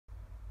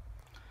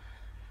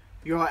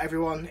You're right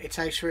everyone, it's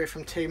Ace here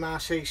from Team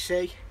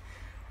RCC.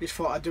 Just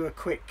thought I'd do a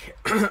quick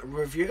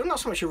review,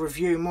 not so much a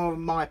review, more of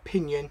my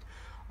opinion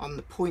on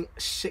the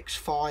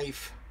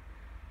 0.65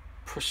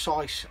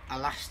 precise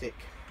elastic.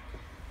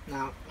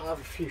 Now I'll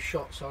have a few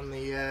shots on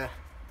the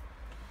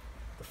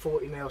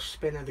 40mm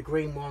spinner, the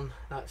green one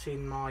that's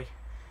in my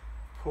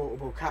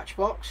portable catch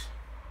box.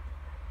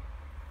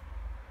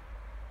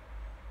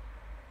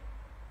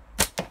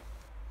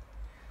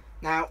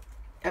 Now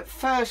at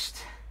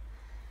first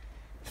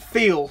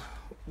feel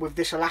with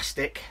this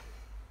elastic,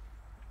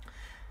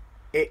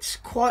 it's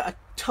quite a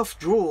tough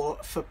draw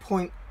for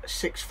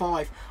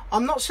 0.65.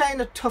 I'm not saying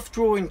a tough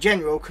draw in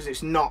general, because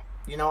it's not,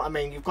 you know what I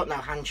mean, you've got no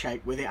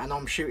handshake with it and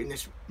I'm shooting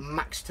this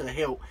max to the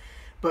hilt,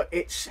 but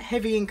it's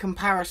heavy in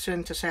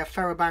comparison to say a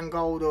Ferroband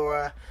Gold or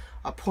a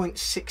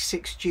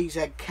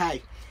 0.66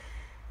 GZK.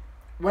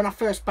 When I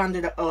first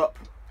banded it up,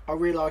 I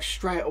realised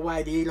straight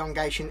away the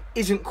elongation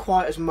isn't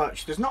quite as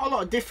much. There's not a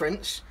lot of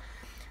difference.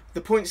 The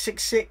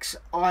 0.66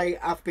 I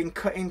have been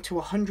cut into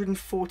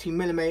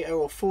 140mm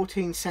or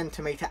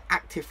 14cm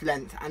active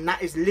length, and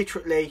that is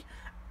literally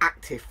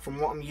active from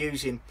what I'm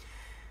using.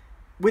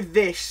 With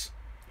this,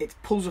 it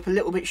pulls up a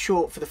little bit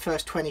short for the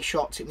first 20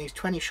 shots. It needs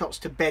 20 shots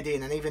to bed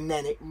in, and even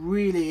then it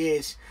really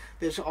is.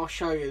 I'll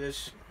show you,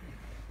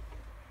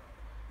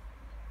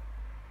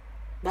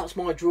 that's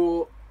my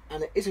draw,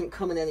 and it isn't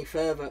coming any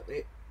further.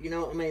 You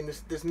know what I mean,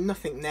 there's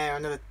nothing there.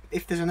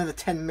 If there's another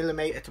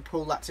 10mm to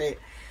pull, that's it.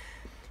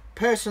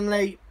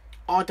 Personally,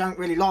 I don't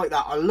really like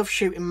that. I love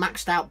shooting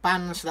maxed out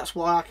bands. That's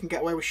why I can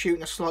get away with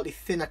shooting a slightly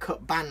thinner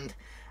cut band.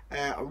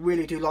 I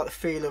really do like the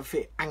feel of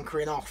it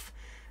anchoring off,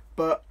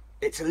 but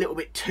it's a little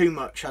bit too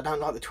much. I don't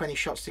like the 20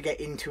 shots to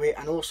get into it,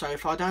 and also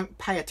if I don't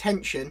pay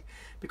attention,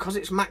 because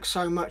it's maxed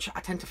so much,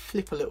 I tend to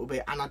flip a little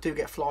bit and I do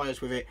get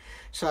flyers with it.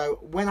 So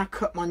when I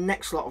cut my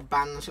next lot of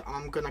bands,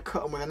 I'm going to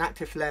cut them with an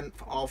active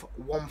length of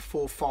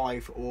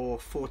 145 or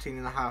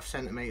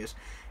 14.5cm.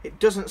 It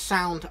doesn't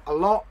sound a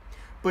lot,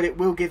 but it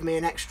will give me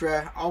an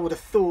extra, I would have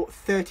thought,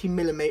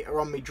 30mm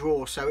on my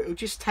draw, so it will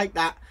just take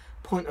that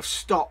point of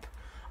stop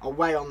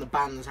away on the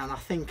bands, and I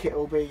think it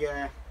will be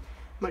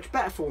much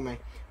better for me.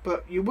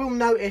 But you will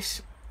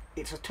notice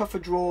it's a tougher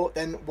draw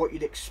than what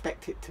you'd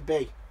expect it to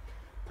be,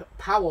 but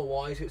power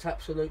wise it's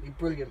absolutely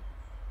brilliant.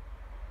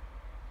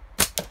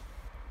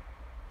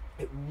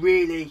 It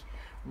really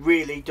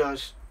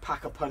does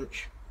pack a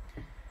punch.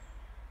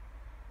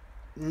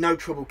 No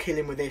trouble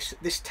killing with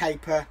this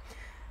taper.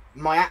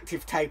 My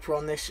active taper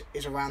on this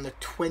is around the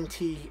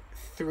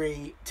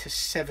 23 to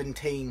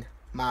 17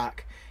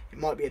 mark. It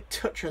might be a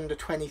touch under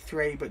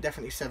 23, but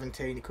definitely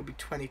 17. It could be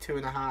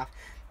 22.5.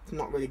 It's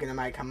not really going to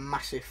make a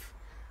massive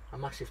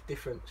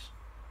difference.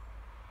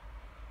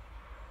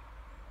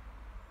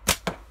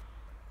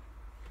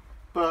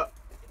 But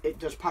it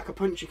does pack a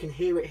punch. You can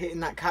hear it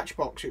hitting that catch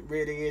box. It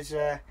really is.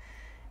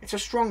 It's a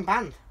strong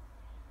band.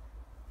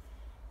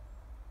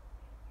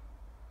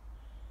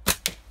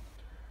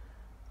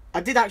 I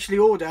did actually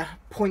order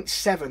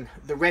 0.7,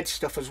 the red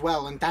stuff as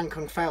well, and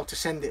Dankung failed to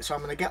send it, so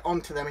I'm going to get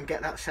onto them and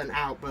get that sent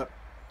out. But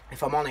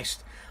if I'm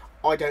honest,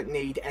 I don't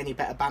need any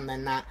better band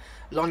than that.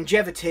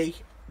 Longevity,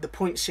 the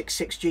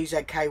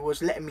 0.66 GZK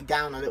was letting me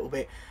down a little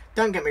bit.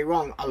 Don't get me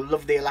wrong, I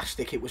love the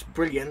elastic, it was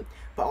brilliant,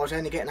 but I was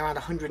only getting around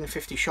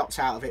 150 shots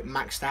out of it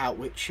maxed out,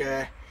 which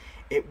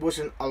it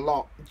wasn't a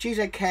lot.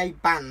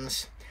 GZK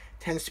bands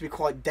tends to be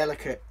quite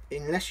delicate.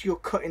 Unless you're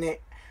cutting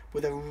it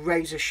with a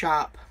razor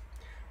sharp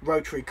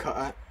rotary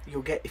cutter,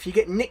 if you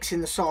get nicks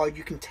in the side,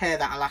 you can tear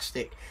that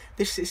elastic.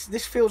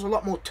 This feels a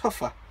lot more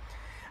tougher,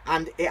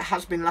 and it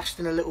has been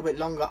lasting a little bit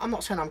longer. I'm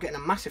not saying I'm getting a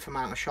massive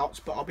amount of shots,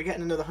 but I'll be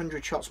getting another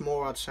 100 shots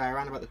more, I'd say,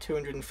 around about the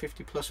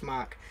 250 plus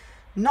mark.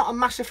 Not a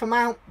massive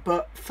amount,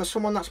 but for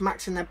someone that's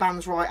maxing their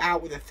bands right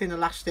out with a thin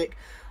elastic,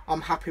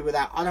 I'm happy with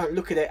that. I don't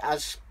look at it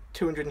as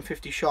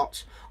 250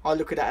 shots, I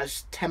look at it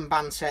as 10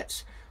 band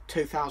sets,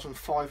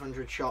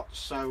 2,500 shots.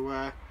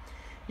 So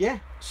yeah,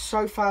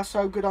 so far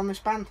so good on this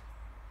band.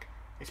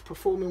 It's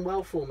performing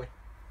well for me.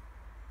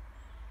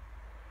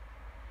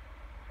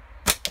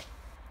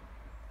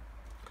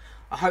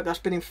 I hope that's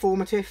been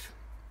informative.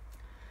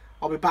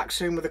 I'll be back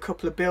soon with a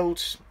couple of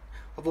builds.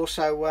 I've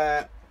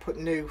also put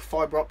new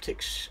fibre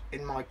optics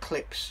in my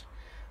clips.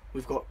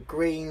 We've got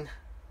green,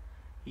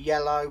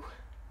 yellow,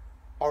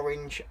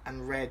 orange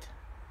and red.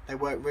 They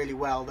work really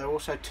well. They're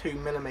also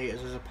 2mm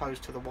as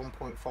opposed to the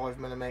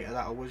 1.5mm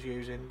that I was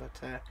using.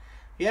 But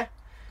yeah,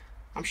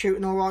 I'm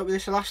shooting alright with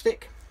this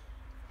elastic.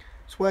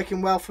 It's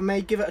working well for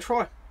me. Give it a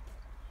try.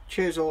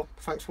 Cheers all.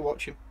 Thanks for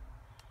watching.